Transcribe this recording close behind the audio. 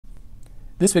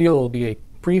This video will be a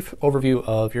brief overview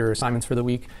of your assignments for the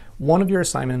week. One of your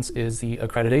assignments is the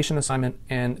accreditation assignment,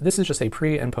 and this is just a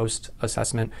pre and post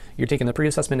assessment. You're taking the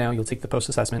pre-assessment now, you'll take the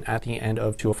post-assessment at the end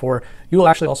of 204. You will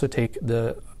actually also take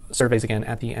the surveys again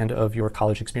at the end of your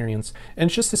college experience, and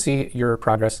it's just to see your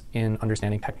progress in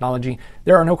understanding technology.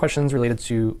 There are no questions related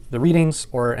to the readings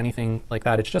or anything like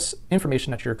that. It's just information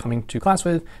that you're coming to class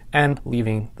with and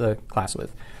leaving the class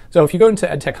with. So if you go into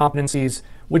EdTech Competencies,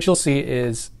 what you'll see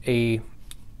is a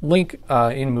link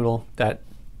in Moodle that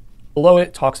below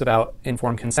it talks about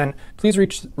informed consent. Please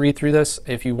read through this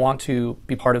if you want to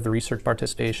be part of the research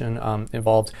participation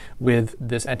involved with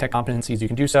this EdTech Competencies. You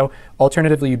can do so.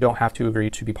 Alternatively, you don't have to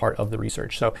agree to be part of the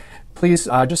research. So please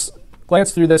just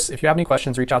glance through this. If you have any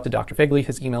questions, reach out to Dr. Figley.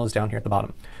 His email is down here at the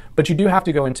bottom. But you do have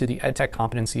to go into the EdTech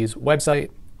Competencies website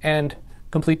and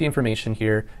complete the information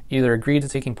here, either agree to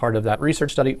taking part of that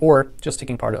research study or just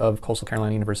taking part of Coastal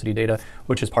Carolina University data,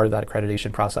 which is part of that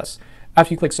accreditation process.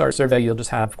 After you click Start Survey, you'll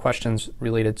just have questions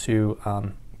related to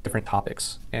different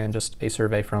topics and just a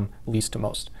survey from least to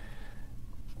most.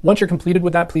 Once you're completed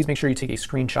with that, please make sure you take a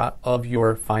screenshot of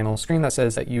your final screen that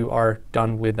says that you are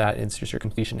done with that. It's just your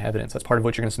completion evidence. That's part of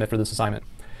what you're going to submit for this assignment.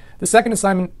 The second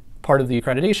assignment, part of the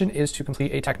accreditation, is to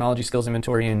complete a technology skills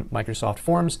inventory in Microsoft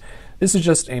Forms. This is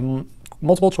just a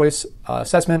multiple choice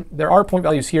assessment. There are point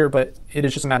values here, but it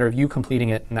is just a matter of you completing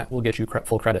it, and that will get you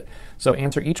full credit. So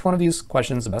answer each one of these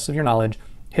questions to the best of your knowledge,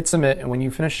 hit submit, and when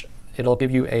you finish, it'll give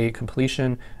you a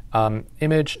completion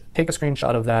image. Take a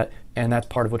screenshot of that, and that's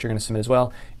part of what you're going to submit as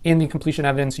well. In the completion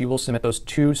evidence, you will submit those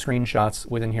 2 screenshots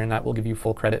within here, and that will give you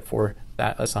full credit for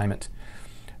that assignment.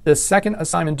 The second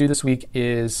assignment due this week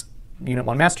is Unit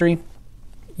 1 Mastery.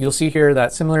 You'll see here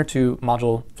that similar to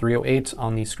Module 308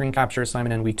 on the screen capture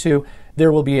assignment in week 2,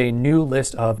 there will be a new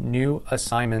list of new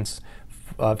assignments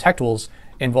of tech tools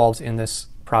involved in this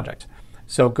project.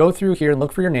 So go through here and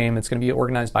look for your name. It's going to be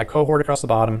organized by cohort across the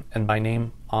bottom and by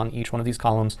name on each one of these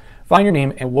columns. Find your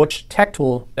name and which tech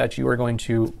tool that you are going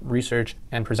to research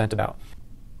and present about.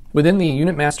 Within the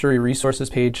Unit Mastery resources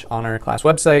page on our class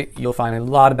website, you'll find a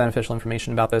lot of beneficial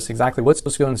information about this, exactly what's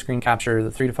supposed to go in the screen capture,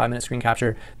 the 3 to 5 minute screen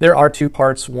capture. There are 2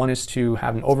 parts. One is to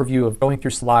have an overview of going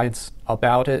through slides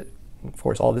about it. Of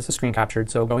course, all of this is screen captured,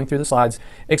 so going through the slides,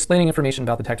 explaining information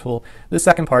about the tech tool. The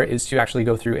second part is to actually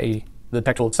go through the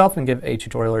tech tool itself and give a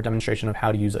tutorial or demonstration of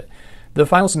how to use it. The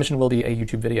final submission will be a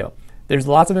YouTube video. There's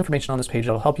lots of information on this page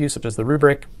that will help you, such as the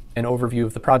rubric, an overview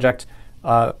of the project,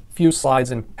 a few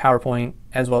slides in PowerPoint,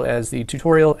 as well as the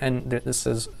tutorial, and this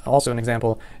is also an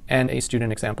example, and a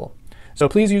student example. So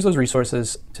please use those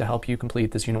resources to help you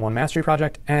complete this Unit 1 Mastery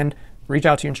project, and reach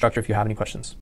out to your instructor if you have any questions.